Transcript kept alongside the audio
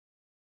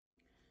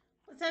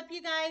What's up,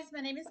 you guys? My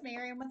name is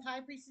Mary. I'm with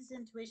High Priestess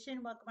Intuition.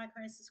 Welcome, my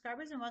current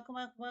subscribers, and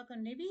welcome,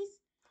 newbies.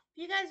 If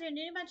you guys are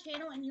new to my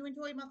channel and you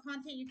enjoy my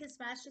content, you can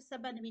smash the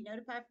sub button to be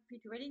notified for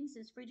future readings.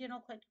 It's free general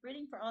collective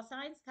reading for all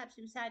signs, types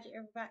of Sag,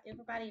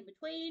 everybody in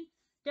between.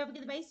 Don't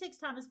forget the basics.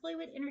 Time is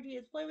fluid. Energy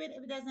is fluid.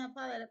 If it doesn't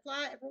apply, let it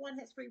fly. Everyone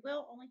has free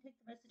will. Only take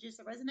the messages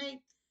that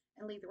resonate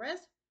and leave the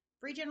rest.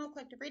 Free general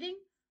collective reading.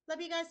 Love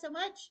you guys so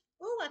much.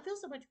 Ooh, I feel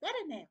so much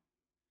better now.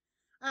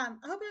 I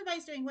hope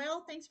everybody's doing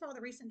well. Thanks for all the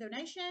recent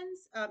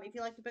donations. If you'd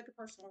like to book a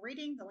personal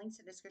reading, the link's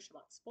in the description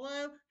box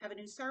below. I have a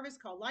new service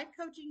called Life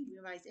Coaching. If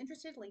anybody's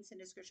interested, links in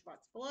the description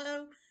box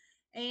below.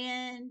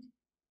 And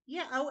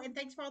yeah, oh, and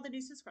thanks for all the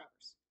new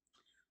subscribers.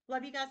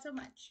 Love you guys so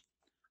much.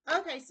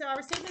 Okay, so I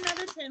received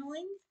another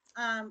channeling.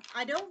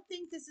 I don't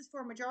think this is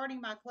for a majority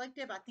of my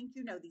collective. I think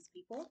you know these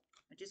people.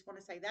 I just want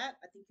to say that.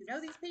 I think you know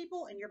these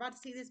people, and you're about to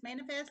see this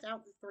manifest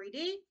out in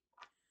 3D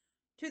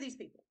to these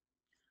people.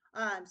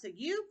 So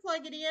you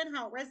plug it in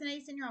how it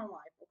resonates in your own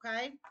life,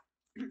 okay?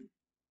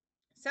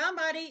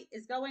 Somebody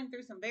is going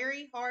through some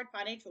very hard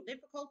financial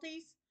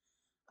difficulties.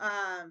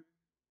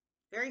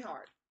 Very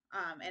hard.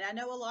 And I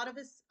know a lot of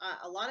us,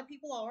 a lot of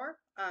people are,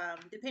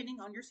 depending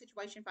on your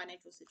situation,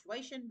 financial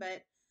situation,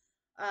 but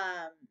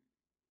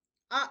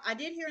I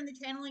did hear in the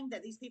channeling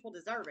that these people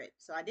deserve it.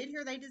 So I did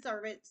hear they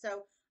deserve it.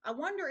 So I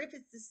wonder if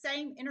it's the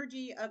same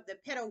energy of the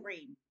pedo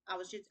green I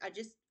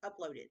just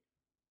uploaded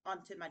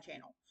onto my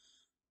channel,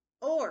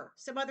 or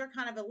some other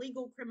kind of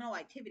illegal criminal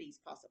activities,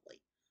 possibly.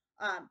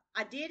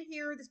 I did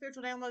hear the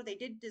spiritual download. They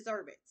did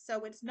deserve it.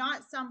 So it's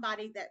not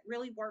somebody that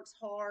really works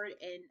hard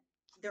and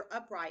they're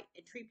upright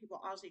and treat people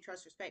honestly,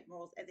 trust, respect,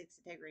 morals, ethics,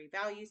 integrity,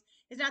 values.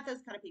 It's not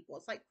those kind of people.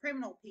 It's like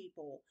criminal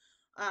people,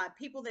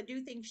 people that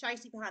do things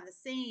shicey behind the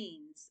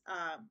scenes,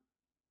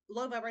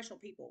 low vibrational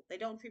people. They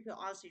don't treat people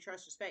honestly,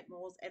 trust, respect,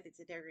 morals, ethics,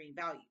 integrity, and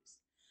values.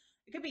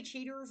 It could be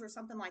cheaters or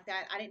something like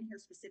that. I didn't hear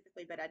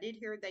specifically, but I did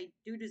hear they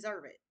do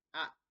deserve it.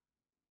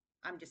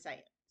 I'm just saying.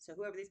 So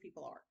whoever these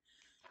people are.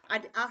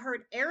 I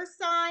heard air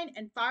sign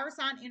and fire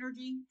sign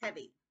energy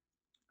heavy.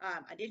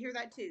 I did hear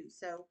that too.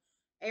 So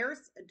air,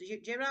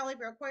 Gemini,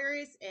 Libra,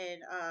 Aquarius,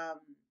 and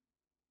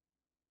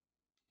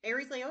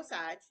Aries, Leo,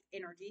 Sag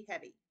energy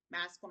heavy.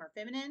 Masculine or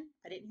feminine.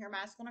 I didn't hear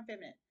masculine or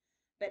feminine.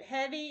 But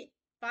heavy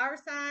fire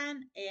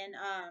sign and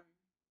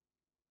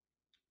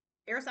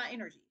air sign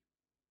energy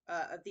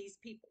of these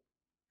people.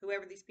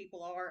 Whoever these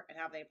people are and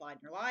how they apply in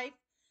your life.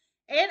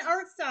 And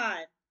earth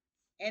sign.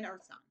 And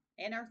earth sign.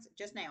 And earth,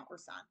 just now,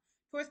 earth sign.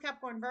 Taurus,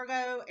 Capricorn,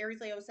 Virgo,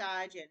 Aries, Leo,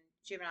 Sag, and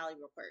Gemini,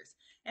 Libra, Aquarius.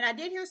 And I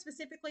did hear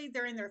specifically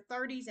they're in their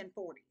 30s and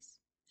 40s.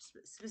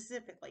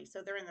 Specifically.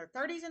 So they're in their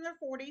 30s and their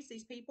 40s.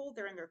 These people,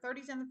 they're in their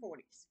 30s and their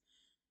 40s.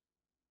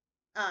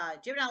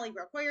 Gemini,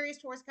 Libra, Aquarius,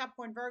 Taurus,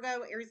 Capricorn,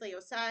 Virgo, Aries, Leo,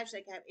 Sag.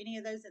 They can have any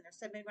of those in their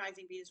Sun, Moon,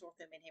 Rising, Venus, or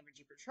Them, and Hammer,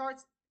 Jupiter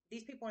charts.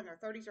 These people in their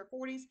 30s or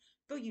 40s.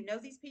 Feel you know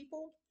these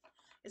people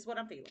is what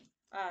I'm feeling.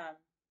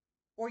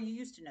 Or you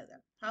used to know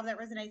them. How that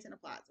resonates and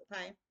applies,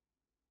 okay?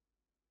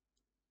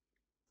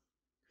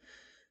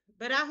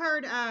 But I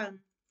heard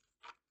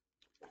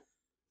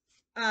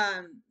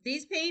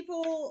these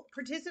people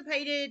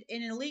participated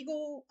in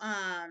illegal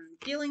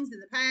dealings in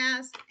the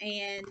past,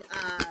 and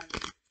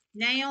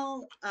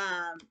now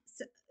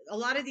a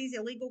lot of these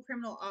illegal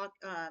criminal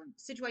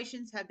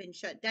situations have been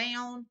shut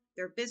down.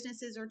 Their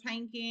businesses are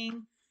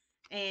tanking,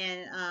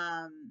 and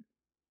I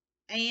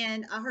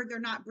heard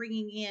they're not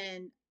bringing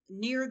in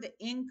near the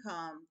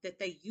income that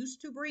they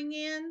used to bring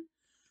in.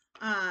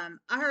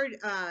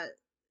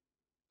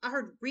 I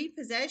heard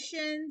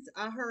repossessions,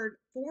 I heard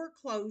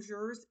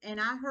foreclosures, and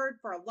I heard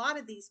for a lot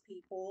of these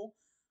people,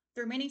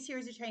 through many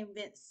series of chain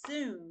events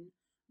soon,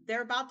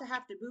 they're about to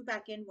have to move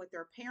back in with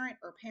their parent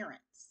or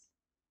parents.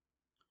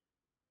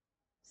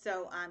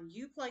 So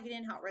you plug it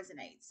in how it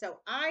resonates. So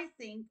I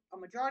think a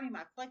majority of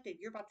my collective,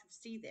 you're about to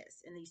see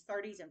this in these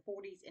 30s and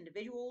 40s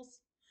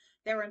individuals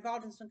that were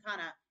involved in some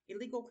kind of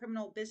illegal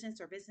criminal business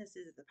or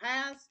businesses of the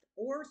past,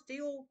 or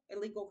still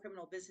illegal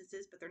criminal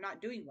businesses, but they're not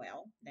doing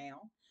well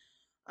now.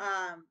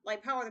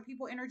 Like power of the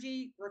people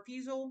energy,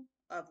 refusal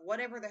of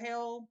whatever the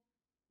hell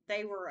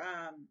they were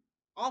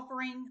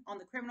offering on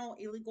the criminal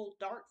illegal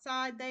dark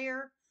side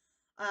there.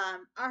 I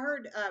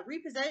heard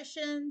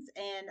repossessions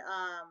and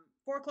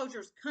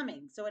foreclosures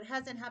coming, so it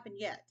hasn't happened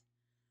yet.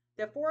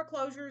 The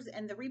foreclosures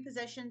and the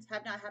repossessions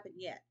have not happened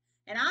yet.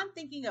 And I'm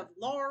thinking of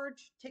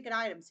large ticket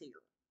items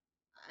here,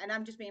 and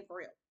I'm just being for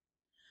real.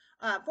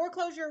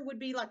 Foreclosure would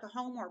be like a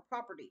home or a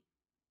property,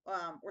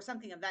 or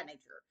something of that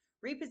nature.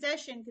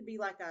 Repossession could be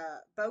like a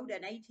boat,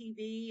 an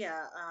ATV,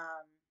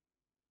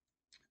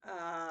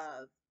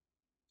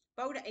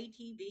 boat,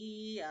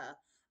 ATV,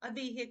 a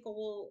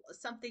vehicle,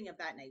 something of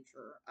that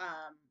nature.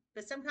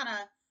 But some kind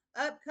of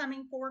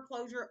upcoming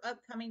foreclosure,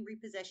 upcoming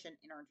repossession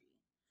energy.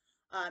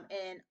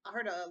 And I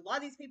heard a lot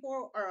of these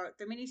people are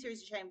the mini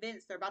series of chain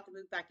events. They're about to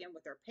move back in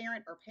with their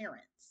parent or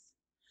parents.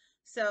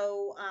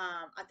 So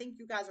I think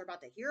you guys are about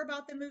to hear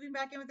about them moving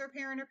back in with their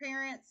parent or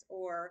parents,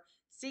 or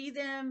see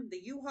them, the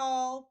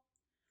U-Haul,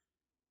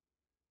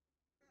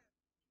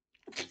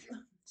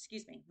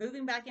 excuse me,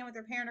 moving back in with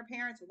their parent or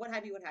parents, or what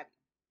have you, what have you.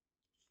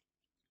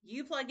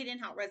 You plug it in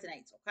how it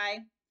resonates, okay?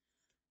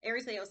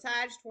 Aries, Leo,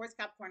 Sag, Taurus,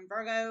 Capricorn,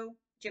 Virgo,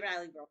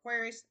 Gemini, Libra,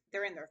 Aquarius.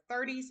 They're in their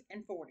 30s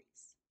and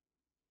 40s.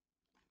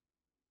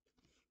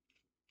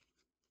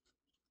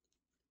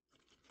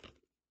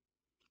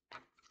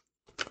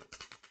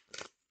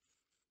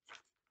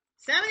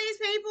 Some of these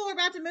people are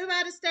about to move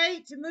out of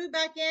state to move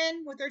back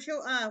in with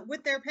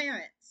their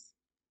parents.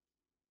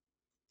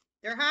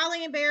 They're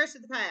highly embarrassed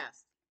of the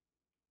past.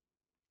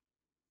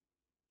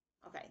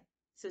 Okay.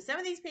 So some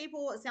of these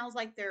people, it sounds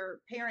like their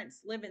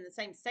parents live in the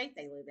same state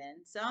they live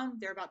in. Some,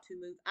 they're about to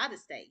move out of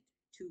state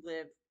to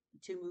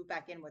move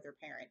back in with their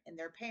parent. And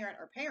their parent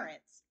or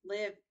parents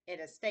live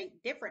in a state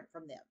different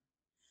from them.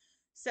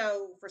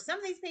 So for some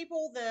of these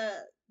people,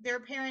 their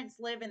parents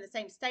live in the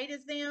same state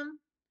as them.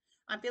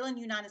 I'm feeling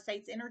United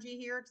States energy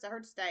here because I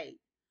heard state.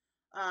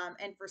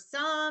 And for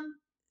some,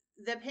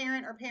 the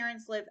parent or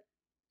parents live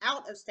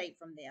out of state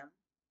from them.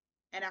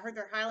 And I heard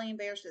they're highly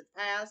embarrassed of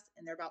the past,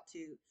 and they're about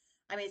to.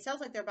 I mean, it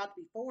sounds like they're about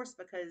to be forced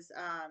because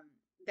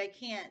they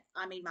can't.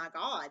 I mean, my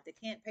God, they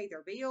can't pay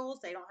their bills.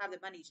 They don't have the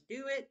money to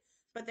do it.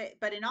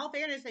 But in all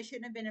fairness, they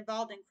shouldn't have been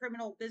involved in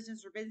criminal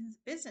business or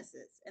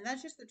businesses, and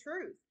that's just the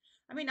truth.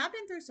 I mean, I've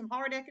been through some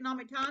hard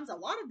economic times, a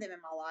lot of them in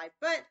my life,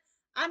 but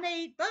I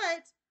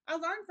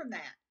learned from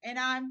that, and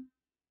I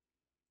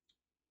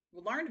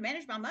learned to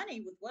manage my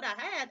money with what I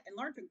had, and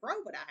learned to grow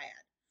what I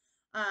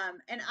had.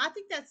 And I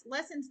think that's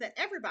lessons that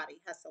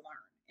everybody has to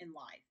learn in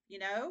life, you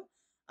know,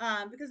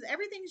 because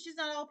everything's just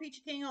not all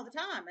peachy king all the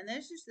time, and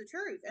that's just the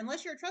truth.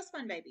 Unless you're a trust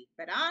fund baby,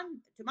 but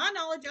to my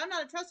knowledge, I'm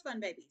not a trust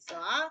fund baby, so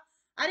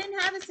I didn't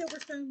have a silver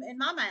spoon in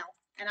my mouth,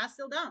 and I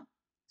still don't.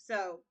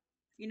 So,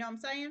 you know what I'm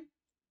saying?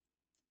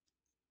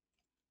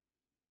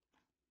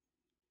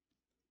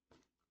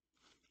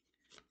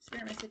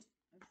 Spirit message.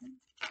 Okay.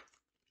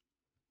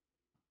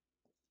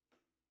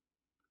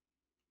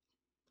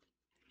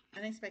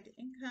 Unexpected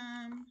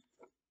income.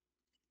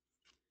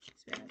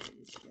 Spirit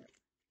messages. Yep.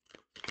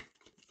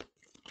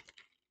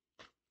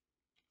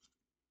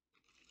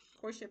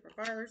 Courtship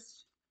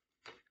reversed.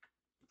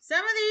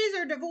 Some of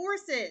these are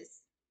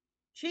divorces,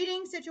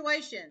 cheating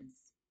situations.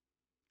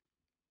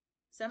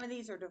 Some of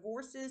these are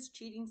divorces,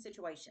 cheating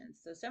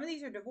situations. So some of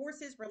these are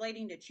divorces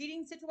relating to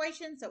cheating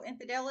situations, so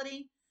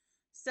infidelity.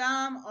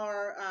 Some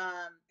are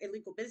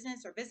illegal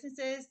business or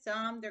businesses.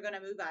 Some they're going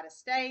to move out of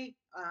state.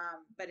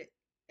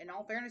 In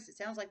all fairness, it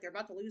sounds like they're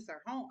about to lose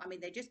their home. I mean,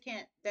 they just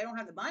can't. They don't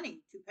have the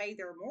money to pay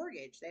their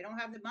mortgage. They don't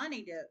have the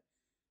money to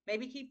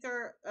maybe keep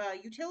their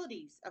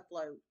utilities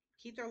afloat,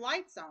 keep their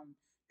lights on.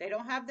 They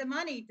don't have the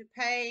money to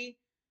pay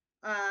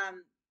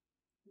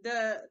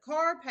the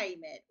car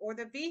payment or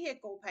the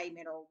vehicle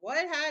payment or what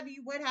have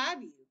you.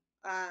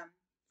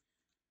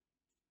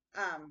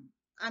 Um,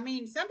 I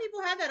mean, some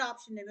people have that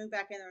option to move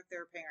back in with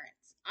their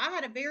parents. I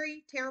had a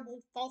very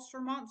terrible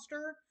foster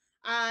monster.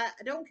 I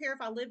don't care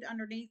if I lived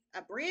underneath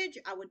a bridge.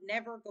 I would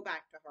never go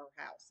back to her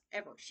house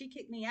ever. She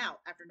kicked me out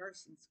after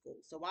nursing school.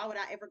 So why would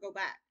I ever go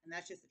back? And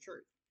that's just the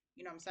truth.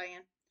 You know what I'm saying?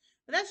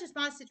 But that's just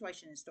my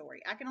situation and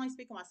story. I can only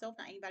speak on myself,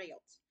 not anybody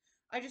else.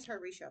 I just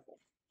heard reshuffle.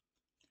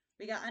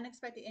 We got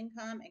unexpected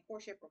income and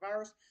courtship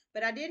reverse.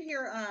 But I did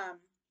hear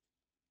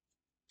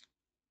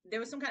there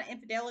was some kind of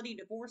infidelity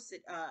divorce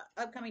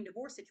upcoming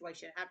divorce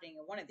situation happening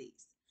in one of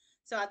these.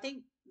 So I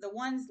think the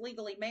ones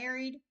legally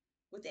married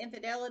with the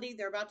infidelity,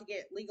 they're about to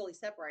get legally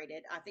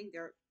separated. I think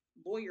their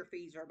lawyer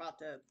fees are about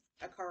to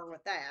occur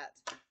with that.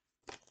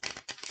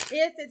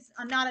 If it's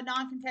not a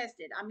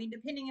non-contested. I mean,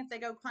 depending if they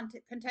go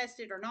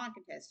contested or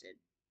non-contested.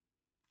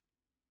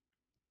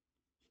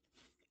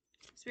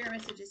 Spirit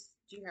messages,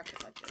 do you have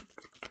to like them?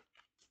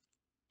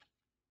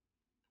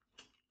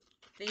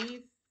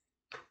 Thief.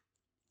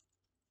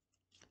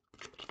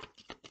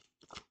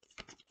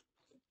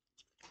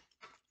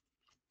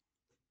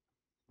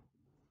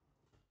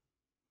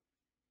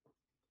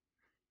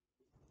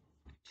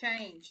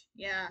 Change.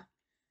 Yeah.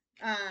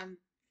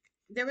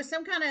 There was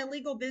some kind of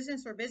illegal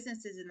business or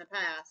businesses in the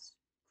past,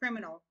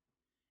 criminal,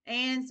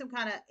 and some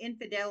kind of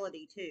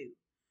infidelity too,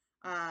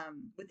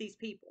 with these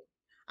people.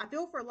 I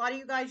feel for a lot of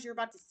you guys, you're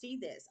about to see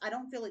this. I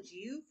don't feel it's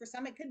you. For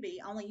some, it could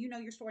be. Only you know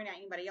your story, not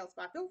anybody else.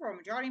 But I feel for a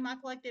majority of my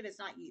collective, it's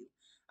not you.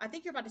 I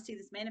think you're about to see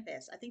this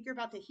manifest. I think you're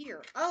about to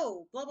hear,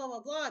 oh, blah, blah,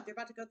 blah, blah. They're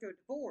about to go through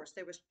a divorce.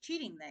 There was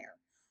cheating there.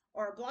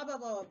 Or blah, blah,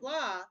 blah,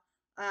 blah,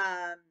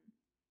 blah.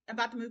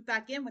 About to move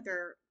back in with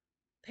their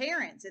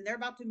parents. And they're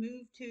about to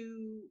move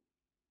to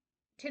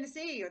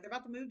Tennessee, or they're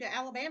about to move to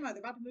Alabama.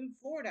 They're about to move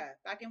to Florida,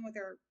 back in with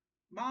their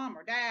mom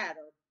or dad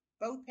or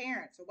both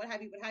parents or what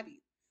have you, what have you.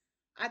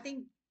 I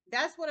think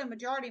that's what a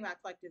majority of my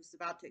collective is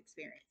about to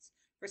experience.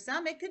 For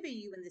some, it could be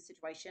you in this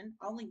situation.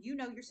 Only you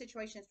know your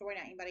situation and story,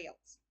 not anybody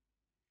else.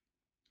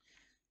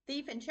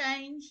 Thief and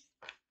change.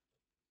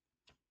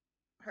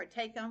 Her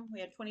take them. We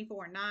have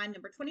 24 and 9.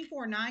 Number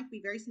 24 and 9 could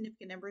be very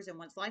significant numbers in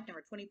one's life.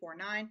 Number 24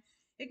 and 9.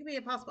 It could be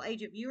a possible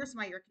age of you or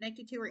somebody you're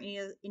connected to, or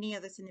any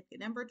other significant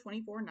number.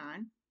 24 and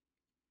 9.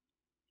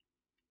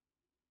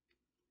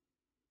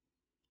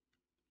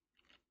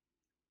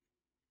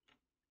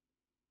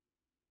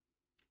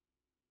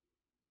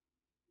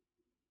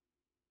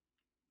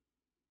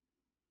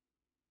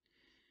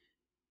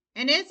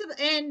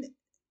 And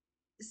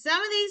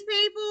some of these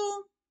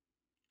people,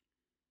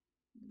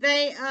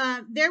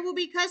 there will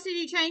be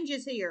custody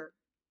changes here.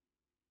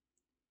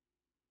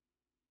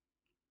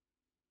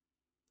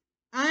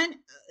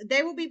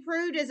 They will be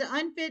proved as an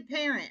unfit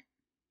parent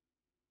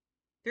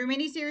through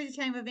many series of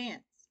chain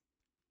events.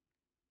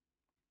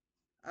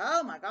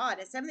 Oh my God.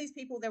 And some of these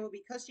people, there will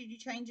be custody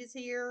changes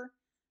here.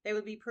 They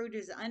would be proved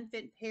as an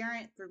unfit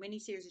parent through many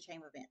series of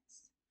chain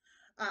events.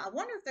 I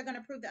wonder if they're going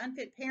to prove the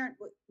unfit parent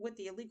with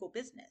the illegal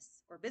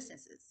business or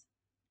businesses.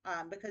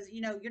 Because,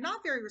 you're not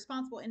a very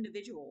responsible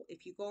individual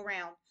if you go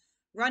around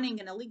running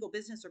an illegal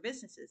business or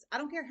businesses. I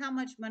don't care how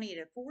much money it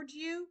affords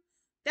you.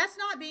 That's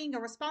not being a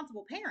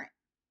responsible parent.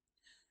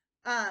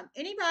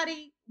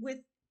 Anybody with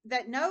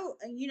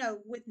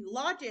with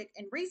logic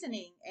and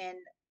reasoning and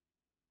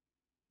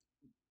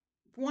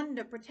wanting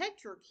to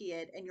protect your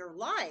kid and your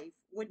life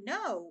would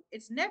know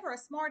it's never a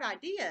smart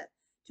idea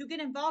to get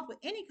involved with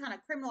any kind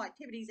of criminal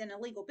activities and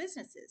illegal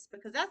businesses,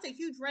 because that's a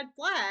huge red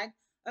flag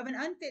of an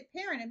unfit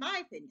parent, in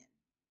my opinion.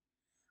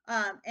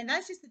 And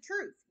that's just the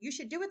truth. You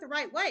should do it the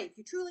right way. If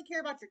you truly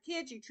care about your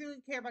kids, you truly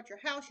care about your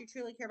house, you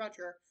truly care about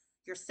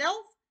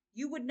yourself,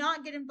 you would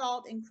not get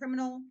involved in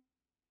criminal,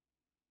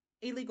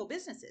 illegal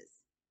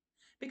businesses.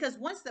 Because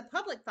once the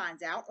public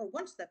finds out, or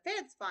once the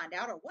feds find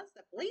out, or once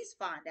the police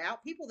find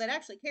out, people that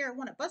actually care and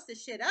want to bust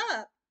this shit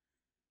up,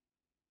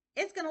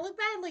 it's going to look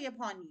badly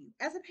upon you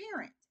as a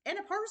parent and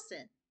a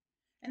person.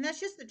 And that's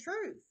just the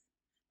truth.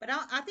 But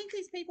I think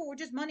these people were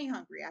just money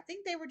hungry. I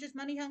think they were just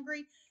money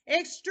hungry.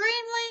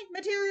 Extremely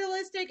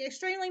materialistic,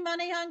 extremely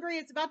money hungry.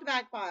 It's about to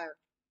backfire.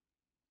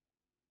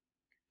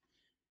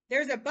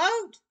 There's a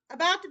boat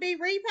about to be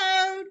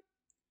repoed.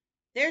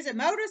 There's a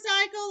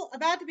motorcycle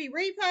about to be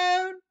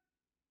repoed.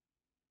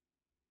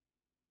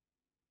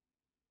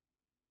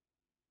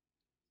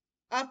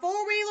 A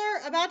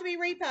four-wheeler about to be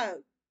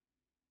repoed.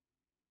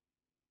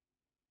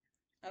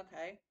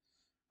 Okay.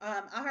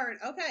 I heard,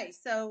 okay,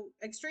 so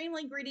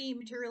extremely greedy,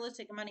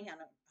 materialistic, and money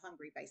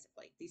hungry,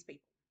 basically, these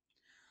people.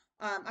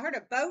 I heard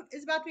a boat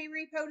is about to be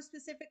repoed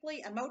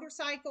specifically, a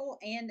motorcycle,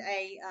 and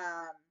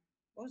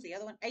what was the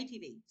other one?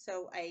 ATV.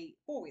 So a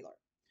four-wheeler.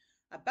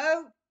 A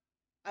boat,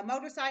 a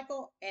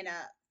motorcycle, and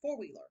a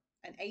four-wheeler,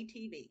 an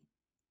ATV.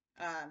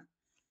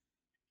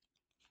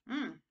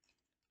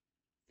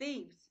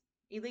 Thieves,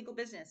 illegal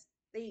business,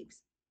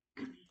 thieves.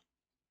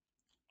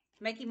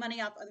 Making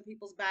money off other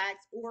people's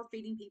backs or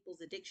feeding people's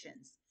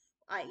addictions,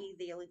 i.e.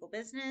 the illegal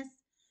business.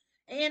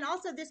 And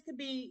also this could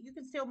be, you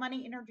can steal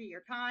money, energy,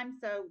 or time.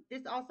 So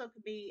this also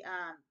could be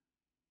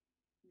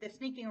the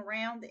sneaking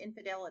around, the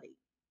infidelity.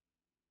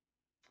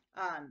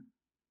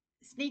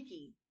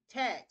 Sneaky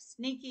text,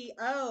 sneaky,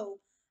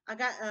 I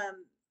got,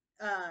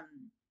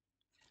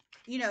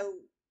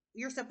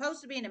 you're supposed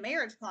to be in a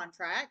marriage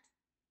contract,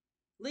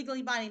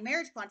 legally binding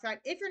marriage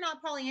contract, if you're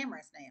not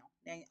polyamorous now.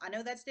 Now, I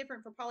know that's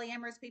different for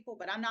polyamorous people,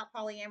 but I'm not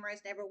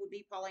polyamorous, never would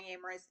be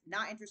polyamorous,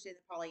 not interested in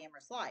the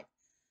polyamorous life.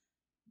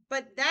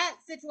 But that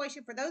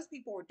situation for those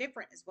people are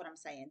different, is what I'm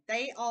saying.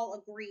 They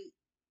all agree,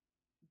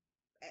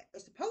 are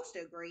supposed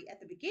to agree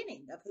at the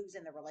beginning of who's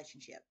in the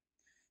relationship.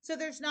 So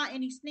there's not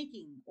any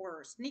sneaking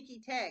or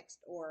sneaky text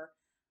or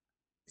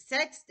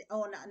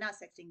not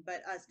sexting,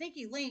 but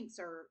sneaky links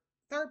or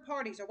third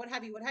parties or what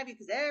have you,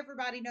 because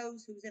everybody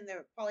knows who's in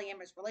the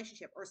polyamorous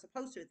relationship, or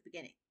supposed to at the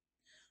beginning.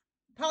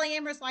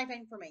 Polyamorous life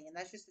ain't for me, and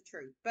that's just the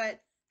truth. But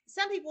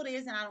some people it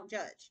is, and I don't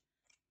judge.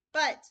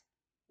 But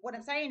what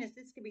I'm saying is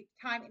this could be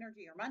time,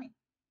 energy, or money.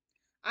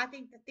 I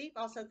think the thief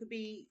also could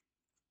be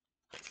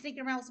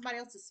sneaking around with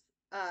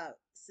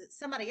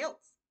somebody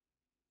else.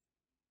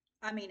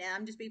 I mean,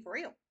 I'm just being for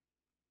real.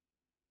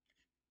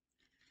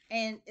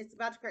 And it's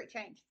about to create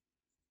change.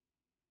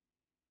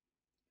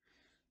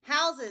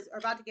 Houses are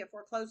about to get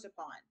foreclosed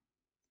upon.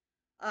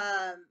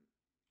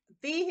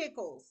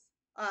 Vehicles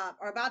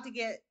are about to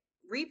get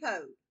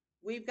repoed.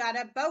 We've got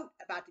a boat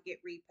about to get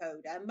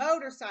repoed, a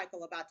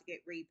motorcycle about to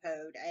get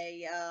repoed,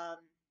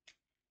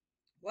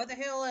 what the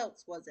hell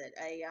else was it?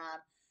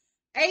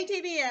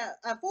 ATV,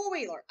 a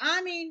four-wheeler.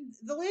 I mean,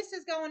 the list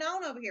is going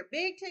on over here.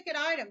 Big ticket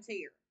items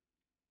here.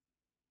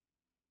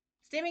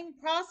 Stemming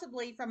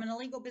possibly from an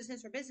illegal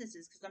business or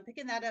businesses, because I'm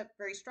picking that up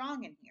very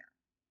strong in here.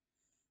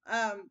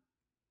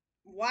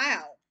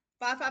 Wow.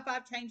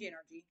 555 change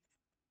energy.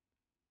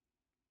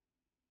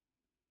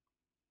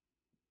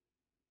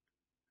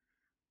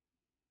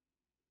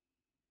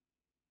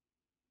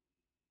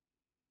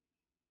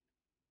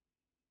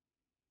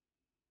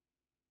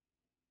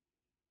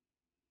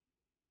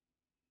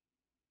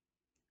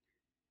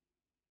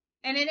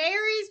 And an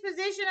Aries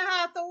position of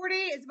high authority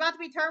is about to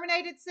be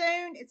terminated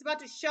soon. It's about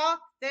to shock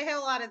the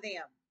hell out of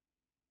them.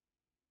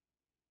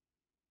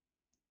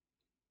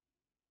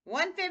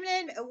 One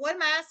feminine, one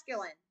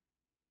masculine.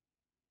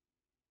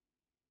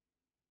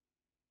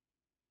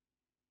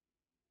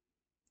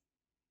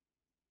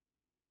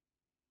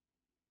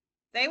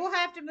 They will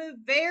have to move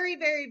very,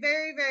 very,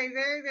 very, very,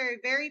 very, very,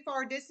 very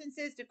far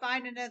distances to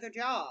find another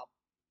job.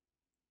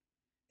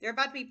 They're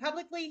about to be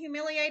publicly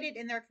humiliated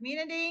in their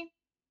community.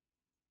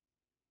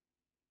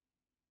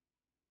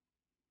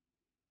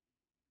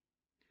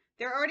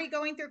 They're already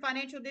going through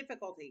financial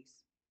difficulties.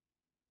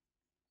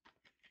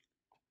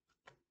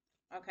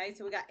 Okay,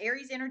 so we got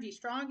Aries energy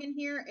strong in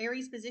here.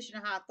 Aries position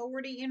of high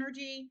authority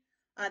energy.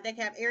 They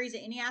can have Aries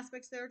in any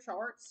aspects of their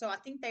chart. So I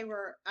think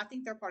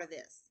they're part of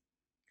this.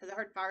 Because I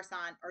heard fire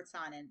sign, earth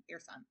sign, and air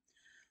sign.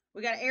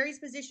 We got Aries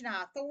position of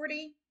high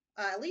authority.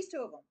 At least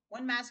 2 of them.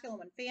 One masculine,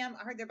 one femme.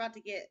 I heard they're about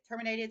to get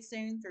terminated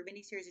soon through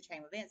many series of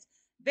chain events.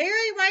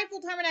 Very rightful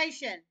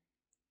termination.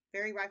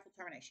 Very rightful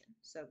termination.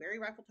 So very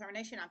rightful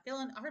termination. I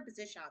heard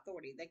position of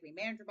authority. They can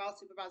be manager, boss,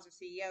 supervisor,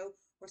 CEO,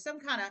 or some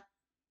kind of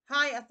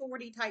high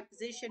authority type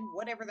position,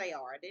 whatever they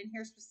are. I didn't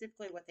hear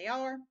specifically what they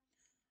are.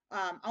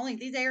 Only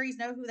these Aries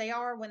know who they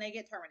are when they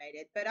get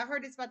terminated. But I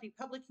heard it's about to be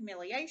public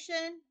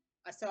humiliation.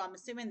 So I'm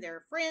assuming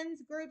their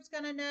friends group's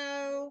going to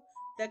know.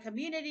 The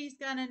community's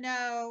going to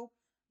know.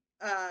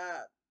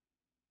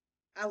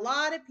 A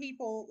lot of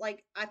people,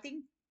 I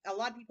think a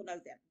lot of people know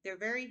them. They're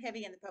very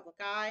heavy in the public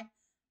eye.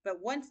 But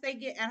once they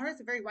get, and I heard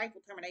it's a very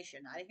rightful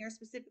termination. I didn't hear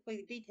specifically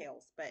the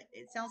details, but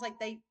it sounds like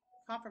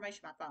confirmation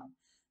my phone.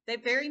 They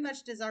very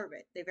much deserve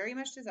it. They very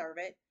much deserve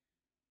it.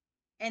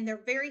 And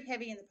they're very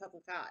heavy in the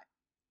public eye.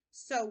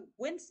 So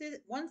once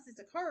this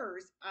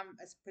occurs, I'm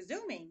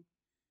presuming,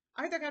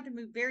 I heard they're going to have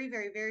to move very,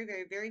 very, very,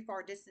 very, very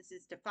far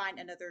distances to find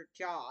another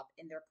job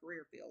in their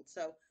career field.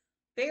 So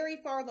very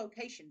far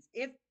locations.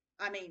 I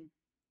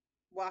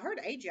heard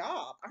a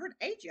job.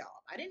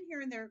 I didn't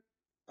hear in their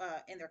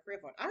career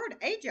field. I heard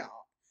a job.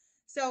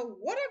 So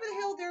whatever the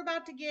hell they're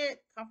about to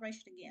get,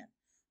 confirmation again,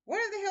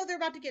 whatever the hell they're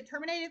about to get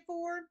terminated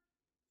for,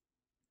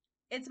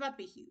 it's about to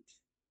be huge.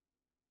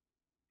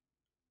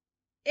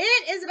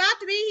 It is about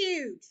to be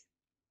huge.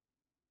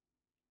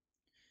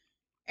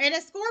 And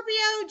a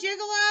Scorpio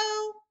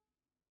gigolo,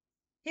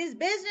 his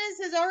business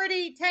has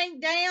already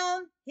tanked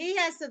down. He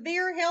has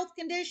severe health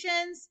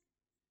conditions.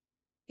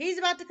 He's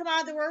about to come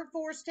out of the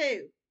workforce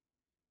too.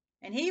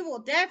 And he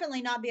will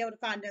definitely not be able to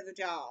find another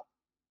job.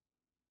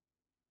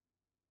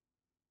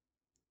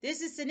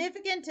 This is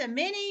significant to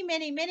many,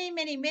 many, many,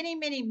 many, many,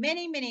 many,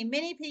 many, many,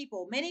 many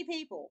people. Many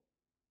people.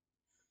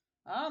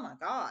 Oh my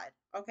God.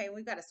 Okay,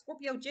 we've got a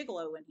Scorpio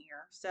gigolo in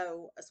here.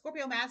 So a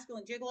Scorpio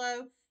masculine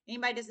gigolo.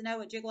 Anybody doesn't know,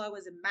 a gigolo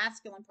is a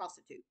masculine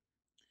prostitute.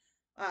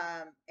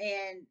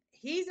 And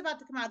he's about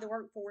to come out of the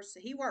workforce.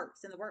 He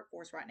works in the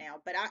workforce right now,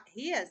 but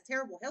he has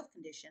terrible health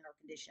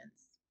conditions.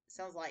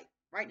 Sounds like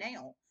right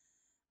now.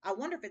 I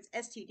wonder if it's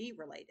STD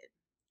related.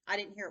 I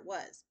didn't hear it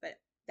was, but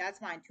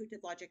that's my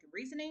intuitive logic and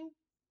reasoning.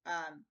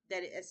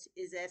 That it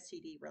is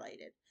STD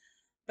related.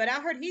 But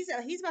I heard he's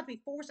about to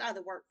be forced out of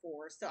the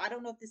workforce. So I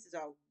don't know if this is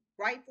a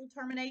rightful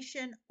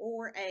termination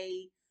or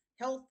a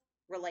health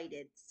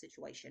related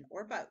situation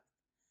or both.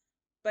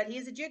 But he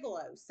is a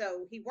gigolo.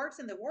 So he works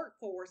in the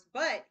workforce,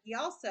 but he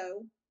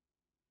also,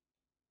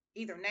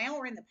 either now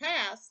or in the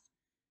past,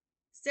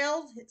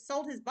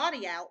 sold his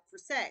body out for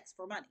sex,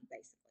 for money,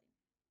 basically.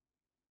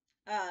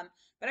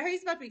 But I heard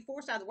he's about to be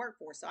forced out of the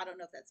workforce. So I don't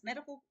know if that's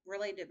medical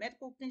related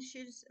medical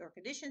conditions or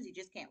conditions. He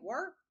just can't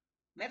work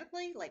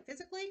medically, like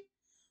physically,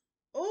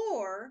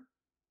 or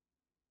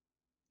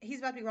he's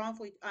about to be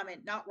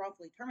not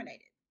wrongfully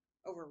terminated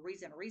over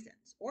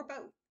reasons, or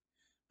both.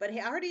 But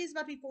I heard he's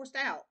about to be forced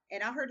out,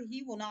 and I heard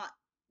he will not.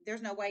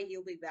 There's no way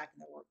he'll be back in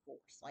the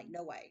workforce. Like,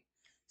 no way.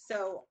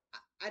 So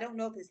I don't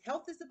know if his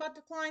health is about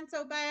to decline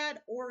so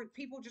bad, or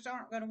people just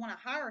aren't going to want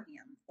to hire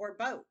him, or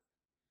both.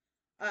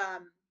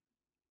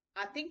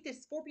 I think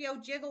this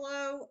Scorpio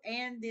gigolo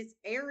and this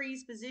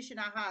Aries position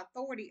of high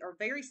authority are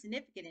very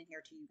significant in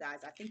here to you guys.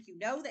 I think you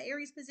know the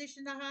Aries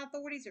position of high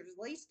authorities. There's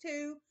at least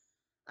 2,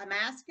 a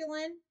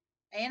masculine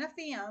and a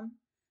femme,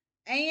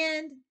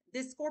 and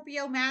this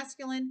Scorpio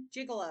masculine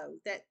gigolo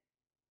that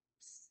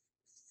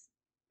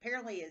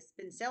apparently has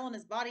been selling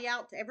his body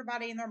out to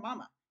everybody and their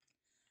mama.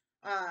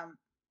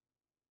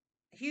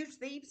 Huge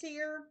thieves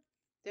here.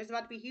 There's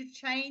about to be huge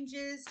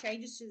changes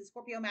to the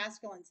Scorpio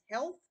masculine's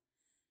health,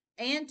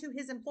 and to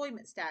his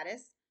employment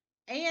status,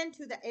 and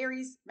to the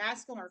Aries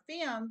masculine or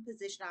femme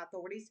position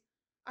authorities.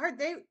 I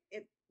heard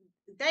if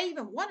they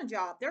even want a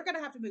job, they're going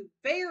to have to move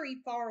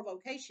very far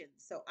locations.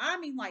 So I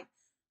mean, like,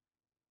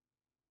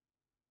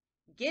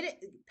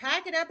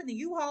 pack it up in the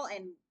U-Haul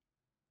and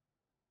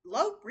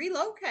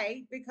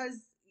relocate, because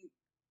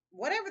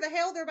whatever the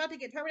hell they're about to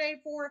get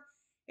terminated for,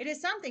 it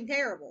is something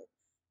terrible.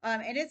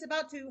 And it's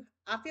about to,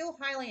 I feel,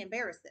 highly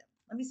embarrass them.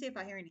 Let me see if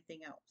I hear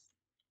anything else.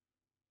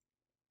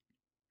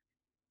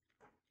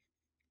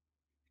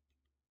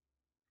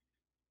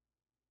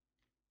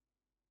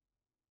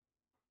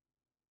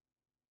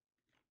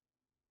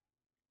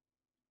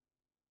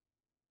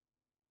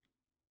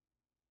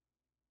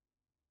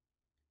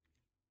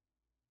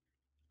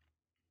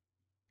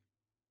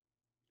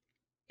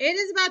 It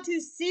is about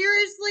to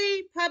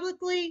seriously,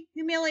 publicly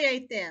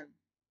humiliate them.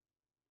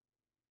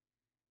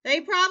 They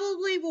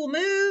probably will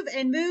move,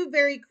 and move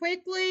very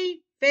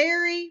quickly,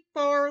 very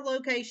far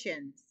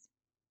locations.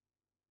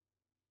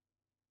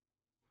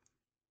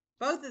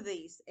 Both of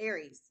these,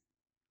 Aries.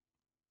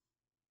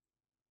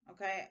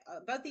 Okay,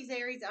 both these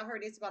Aries, I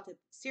heard it's about to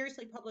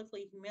seriously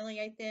publicly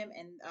humiliate them,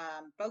 and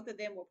both of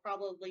them will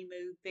probably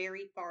move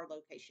very far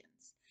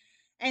locations.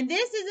 And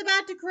this is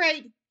about to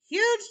create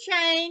huge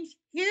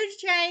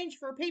change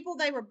for people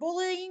they were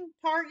bullying,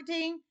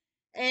 targeting,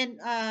 and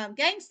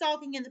gang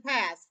stalking in the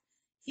past.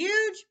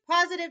 Huge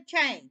positive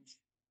change.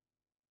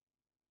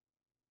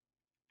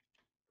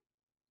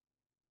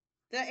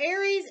 The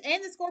Aries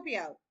and the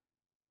Scorpio.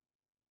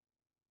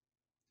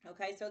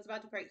 Okay, so it's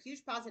about to create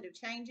huge positive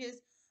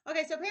changes.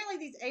 Okay, so apparently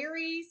these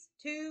Aries,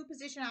 two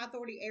position high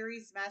authority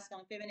Aries,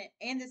 masculine, feminine,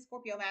 and the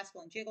Scorpio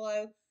masculine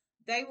gigolo,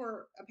 they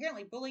were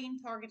apparently bullying,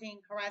 targeting,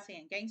 harassing,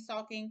 and gang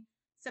stalking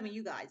some of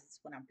you guys. Is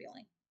what I'm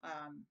feeling.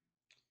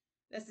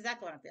 That's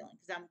exactly what I'm feeling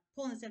because I'm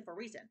pulling this in for a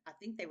reason. I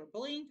think they were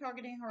bullying,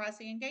 targeting,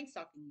 harassing, and gang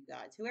stalking you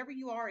guys. Whoever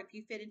you are, if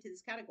you fit into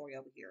this category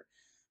over here.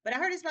 But I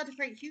heard it's about to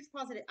create huge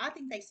positive. I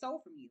think they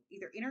stole from you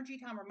either energy,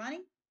 time, or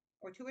money,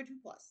 or 2 or 2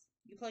 plus.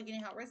 You plug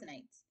in how it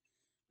resonates.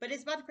 But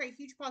it's about to create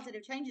huge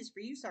positive changes for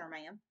you, sir,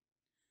 ma'am,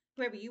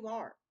 whoever you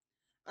are.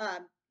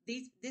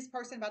 This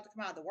person about to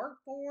come out of the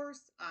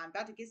workforce. I'm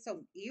about to get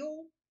so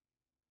ill.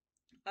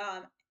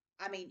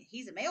 I mean,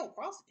 he's a male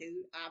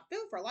prostitute. I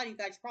feel for a lot of you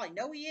guys, you probably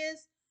know he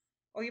is,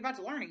 or you're about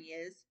to learn he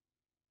is.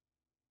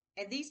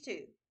 And these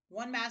two,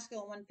 one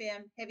masculine, one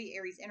femme, heavy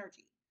Aries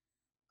energy.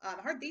 I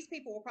heard these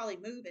people will probably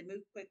move and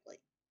move quickly.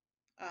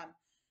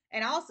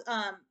 And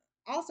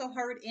also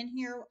heard in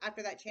here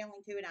after that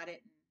channeling too, and I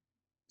didn't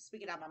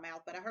speak it out of my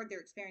mouth, but I heard they're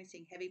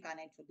experiencing heavy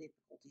financial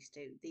difficulties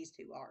too. These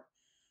two are.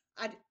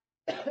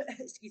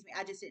 Excuse me,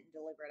 I just didn't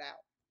deliver it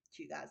out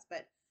to you guys,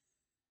 but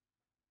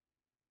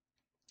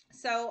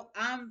so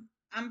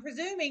I'm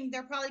presuming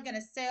they're probably going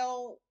to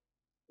sell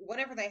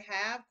whatever they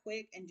have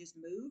quick and just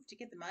move to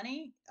get the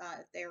money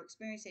if they're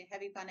experiencing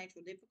heavy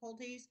financial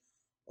difficulties,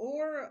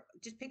 or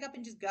just pick up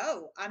and just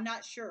go. I'm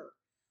not sure.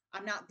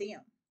 I'm not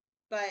them,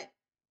 but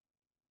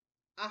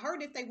I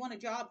heard if they want a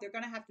job, they're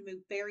going to have to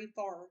move very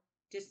far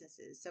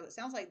distances. So it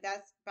sounds like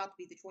that's about to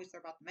be the choice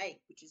they're about to make,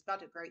 which is about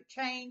to create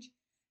change.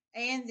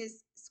 And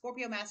this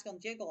Scorpio masculine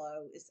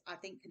gigolo is, I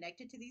think,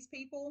 connected to these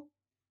people,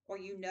 or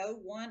you know,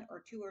 1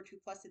 or 2 or 2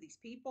 plus of these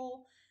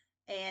people.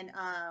 And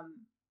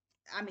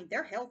I mean,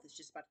 their health is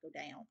just about to go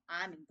down.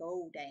 I mean,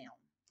 go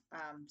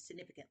down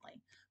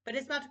significantly. But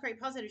it's about to create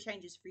positive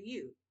changes for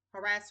you,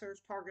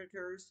 harassers,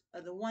 targeters,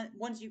 the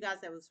ones you guys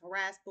that was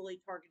harassed, bullied,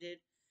 targeted,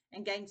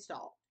 and gang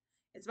stalked.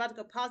 It's about to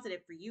go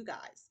positive for you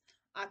guys.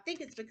 I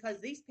think it's because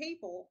these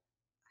people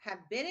have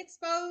been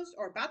exposed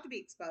or about to be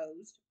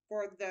exposed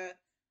for the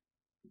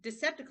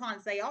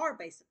Decepticons they are,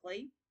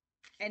 basically.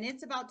 And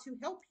it's about to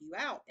help you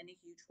out in a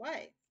huge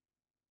way.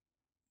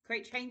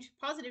 Create change,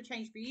 positive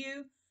change for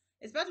you.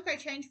 It's about to create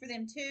change for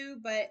them too,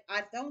 but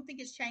I don't think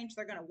it's change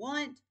they're going to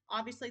want.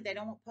 Obviously, they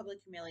don't want public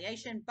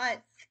humiliation,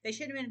 but they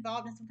shouldn't have been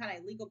involved in some kind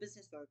of illegal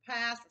business in the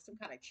past or some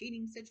kind of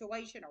cheating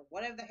situation or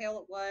whatever the hell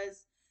it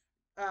was.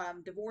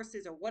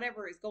 Divorces or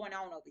whatever is going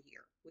on over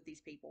here with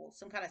these people.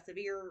 Some kind of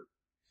severe,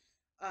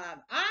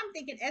 I'm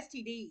thinking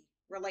STD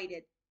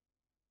related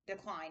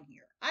decline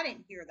here. I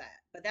didn't hear that,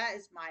 but that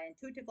is my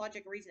intuitive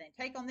logic reason and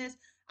take on this.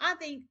 I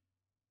think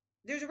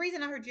there's a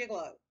reason I heard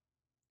gigolo,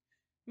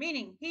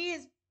 meaning he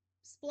has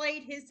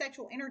splayed his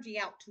sexual energy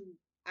out to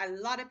a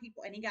lot of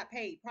people and he got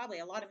paid probably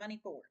a lot of money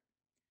for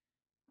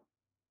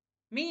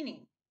it.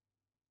 Meaning,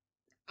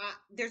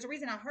 there's a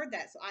reason I heard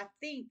that. So I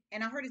think,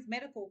 and I heard his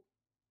medical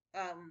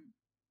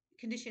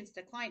conditions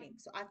declining.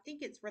 So I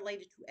think it's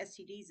related to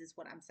STDs is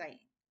what I'm saying.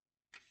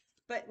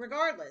 But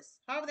regardless,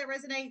 however that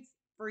resonates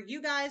for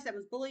you guys that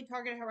was bullied,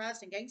 targeted,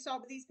 harassed, and gang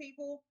stalked with these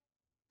people,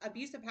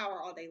 abuse of power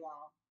all day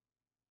long.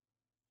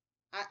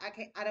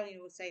 I don't even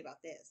know what to say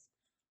about this.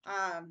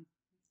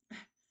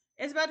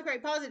 It's about to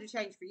create positive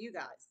change for you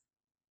guys.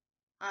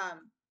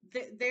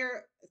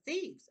 They're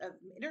thieves of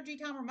energy,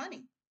 time, or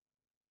money.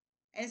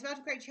 And it's about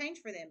to create change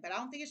for them, but I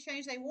don't think it's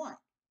change they want.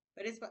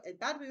 But it's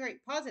about to be a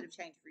great positive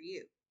change for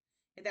you,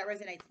 if that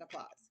resonates and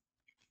applies.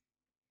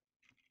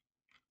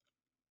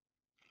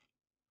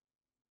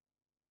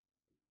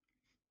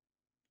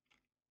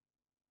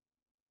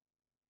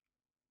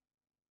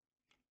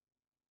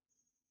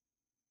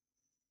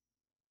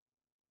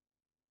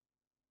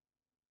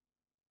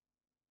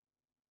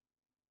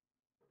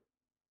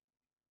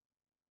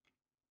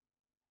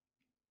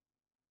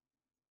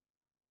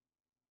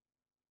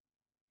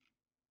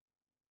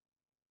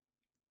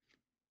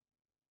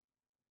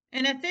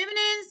 And a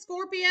feminine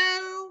Scorpio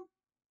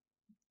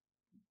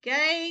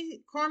gay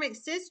karmic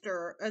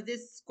sister of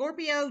this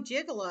Scorpio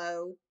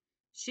gigolo,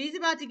 she's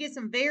about to get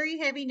some very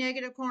heavy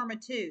negative karma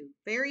too.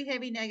 Very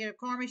heavy negative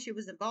karma. She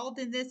was involved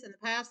in this in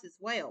the past as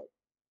well.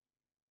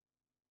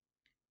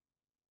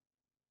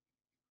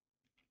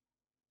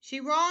 She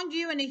wronged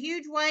you in a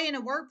huge way in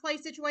a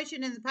workplace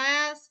situation in the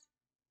past.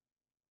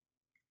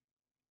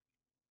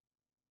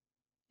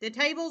 The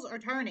tables are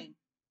turning.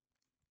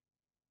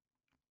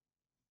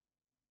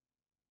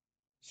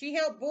 She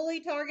helped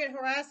bully, target,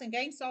 harass, and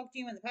gang stalked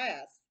you in the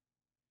past.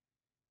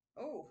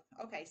 Oh,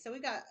 okay. So we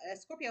got a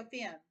Scorpio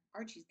femme.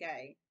 Archie's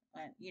gay.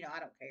 And, you know, I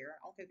don't care.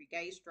 I don't care if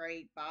you're gay,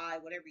 straight, bi,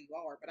 whatever you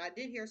are. But I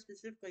did hear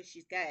specifically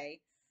she's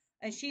gay.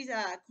 And she's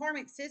a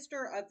karmic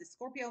sister of the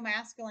Scorpio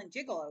masculine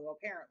gigolo,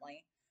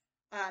 apparently.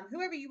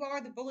 Whoever you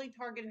are, the bullied,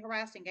 targeted,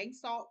 harassed, and gang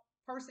stalked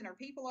person or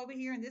people over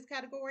here in this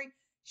category,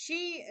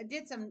 she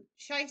did some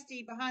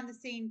shisty behind the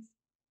scenes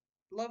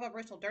low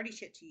vibrational dirty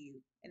shit to you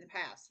in the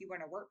past. You were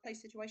in a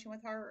workplace situation with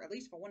her, or at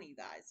least for one of you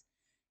guys.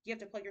 You have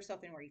to plug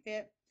yourself in where you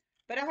fit.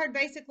 But I heard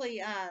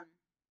basically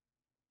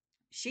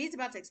she's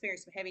about to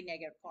experience some heavy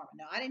negative karma.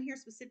 Now, I didn't hear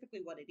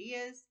specifically what it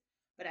is,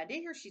 but I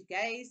did hear she's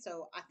gay.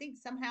 So I think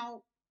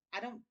somehow I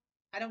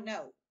don't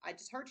know. I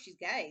just heard she's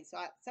gay, so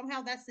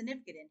somehow that's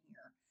significant in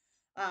here.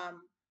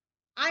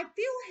 I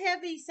feel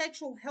heavy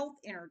sexual health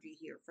energy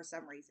here for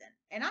some reason,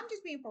 and I'm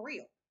just being for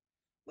real.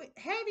 With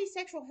heavy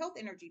sexual health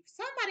energy,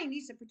 somebody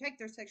needs to protect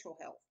their sexual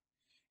health,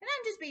 and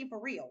I'm just being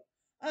for real.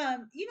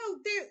 You know,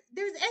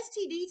 there's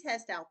STD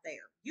tests out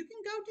there. You can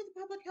go to the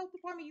public health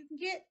department. You can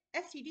get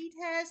STD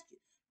tests.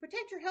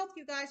 Protect your health,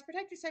 you guys.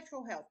 Protect your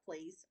sexual health,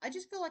 please. I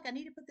just feel like I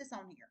need to put this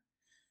on here.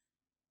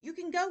 You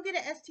can go get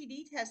an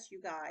STD test,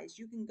 you guys.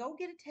 You can go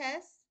get a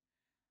test.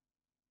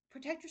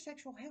 Protect your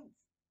sexual health.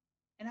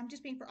 And I'm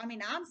just being, I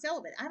mean, I'm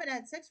celibate. I haven't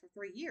had sex for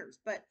 3 years,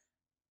 but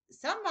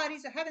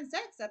somebody's having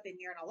sex up in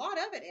here, and a lot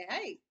of it, and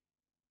hey,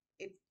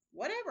 it's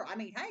whatever. I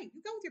mean, hey,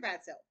 you go with your bad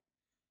self.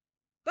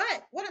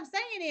 But what I'm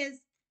saying is,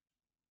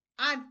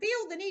 I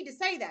feel the need to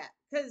say that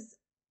because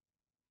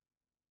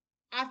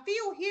I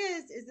feel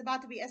his is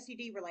about to be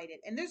STD related.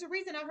 And there's a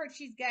reason I heard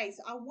she's gay.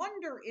 So I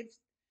wonder if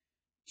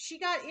she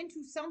got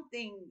into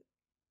something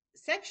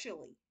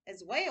sexually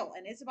as well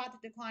and it's about to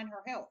decline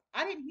her health.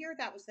 I didn't hear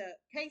that was the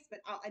case, but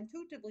I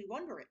intuitively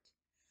wonder it.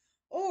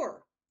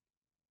 Or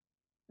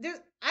there,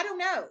 I don't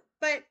know,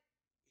 but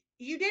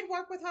you did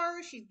work with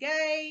her. She's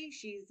gay.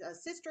 She's a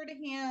sister to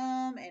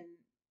him. And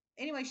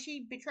anyway,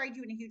 she betrayed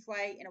you in a huge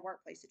way in a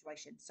workplace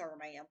situation, sir,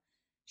 ma'am.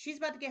 She's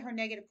about to get her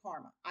negative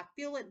karma. I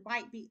feel it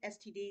might be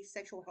STD,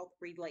 sexual health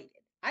related.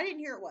 I didn't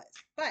hear it was,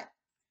 but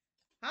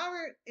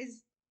however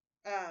is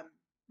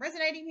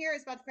resonating here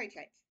is about to create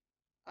change.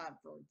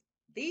 For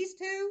these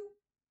two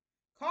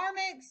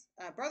karmics,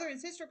 brother and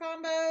sister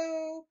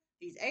combo,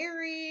 these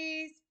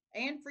Aries,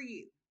 and for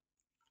you.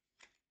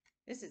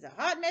 This is a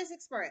hot mess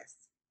express.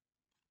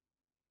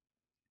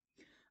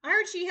 I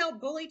heard she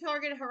helped bully,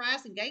 target,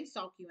 harass, and gang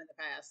stalk you in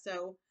the past.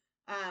 So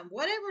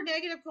whatever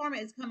negative karma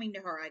is coming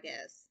to her, I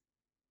guess.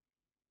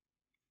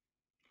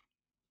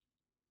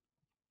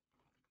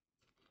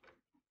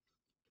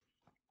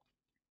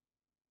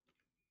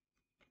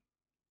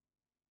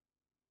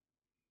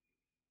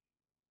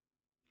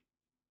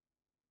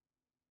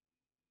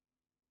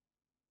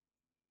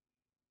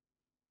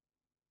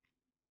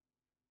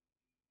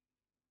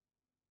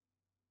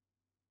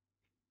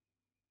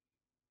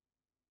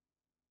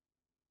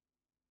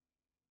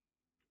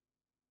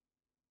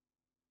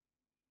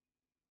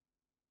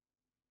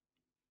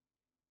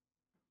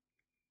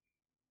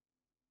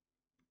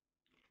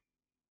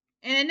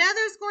 And another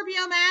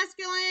Scorpio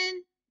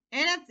masculine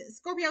and a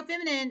Scorpio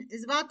feminine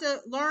is about to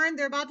learn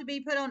they're about to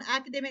be put on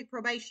academic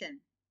probation.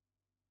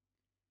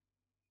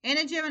 And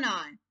a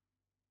Gemini.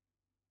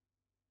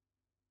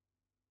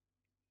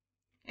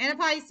 And a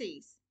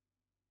Pisces.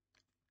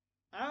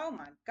 Oh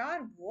my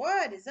God,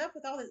 what is up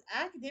with all this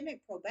academic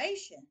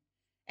probation?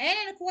 And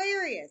an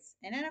Aquarius.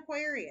 And an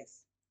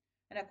Aquarius.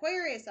 An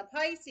Aquarius, a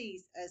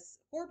Pisces, a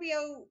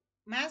Scorpio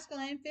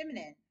masculine and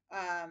feminine.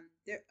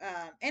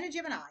 And a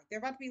Gemini. They're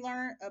about to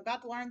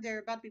learn they're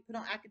about to be put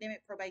on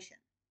academic probation.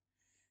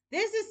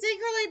 This is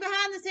secretly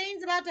behind the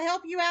scenes about to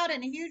help you out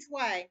in a huge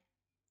way.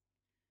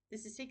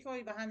 This is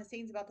secretly behind the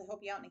scenes about to help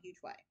you out in a huge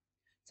way.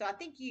 So I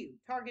think you,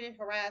 targeted,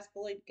 harassed,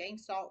 bullied, gang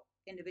stalked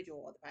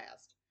individual of the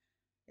past.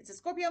 It's a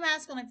Scorpio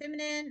masculine and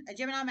feminine, a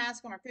Gemini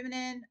masculine or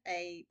feminine,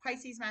 a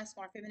Pisces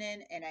masculine or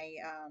feminine, and a,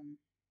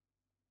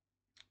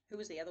 who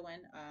was the other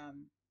one?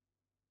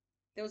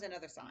 There was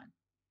another sign.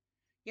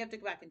 You have to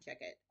go back and check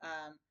it.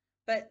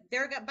 But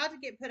they're about to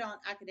get put on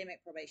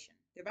academic probation.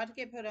 They're about to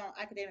get put on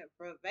academic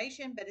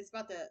probation, but it's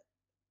about to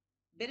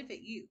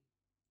benefit you,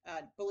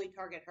 bullied,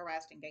 target,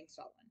 harassed, and gang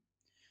stalking.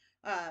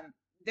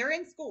 They're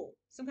in school,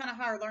 some kind of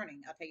higher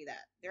learning. I'll tell you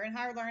that. They're in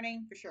higher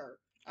learning for sure.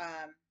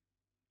 And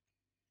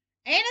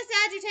a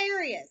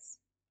Sagittarius.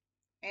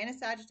 And a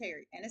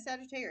Sagittarius. And a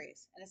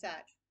Sagittarius. And a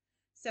Sag.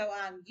 So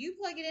you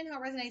plug it in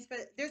how it resonates, but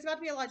there's about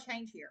to be a lot of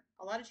change here.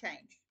 A lot of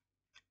change.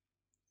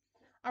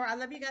 All right, I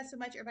love you guys so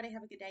much. Everybody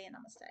have a good day and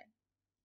namaste.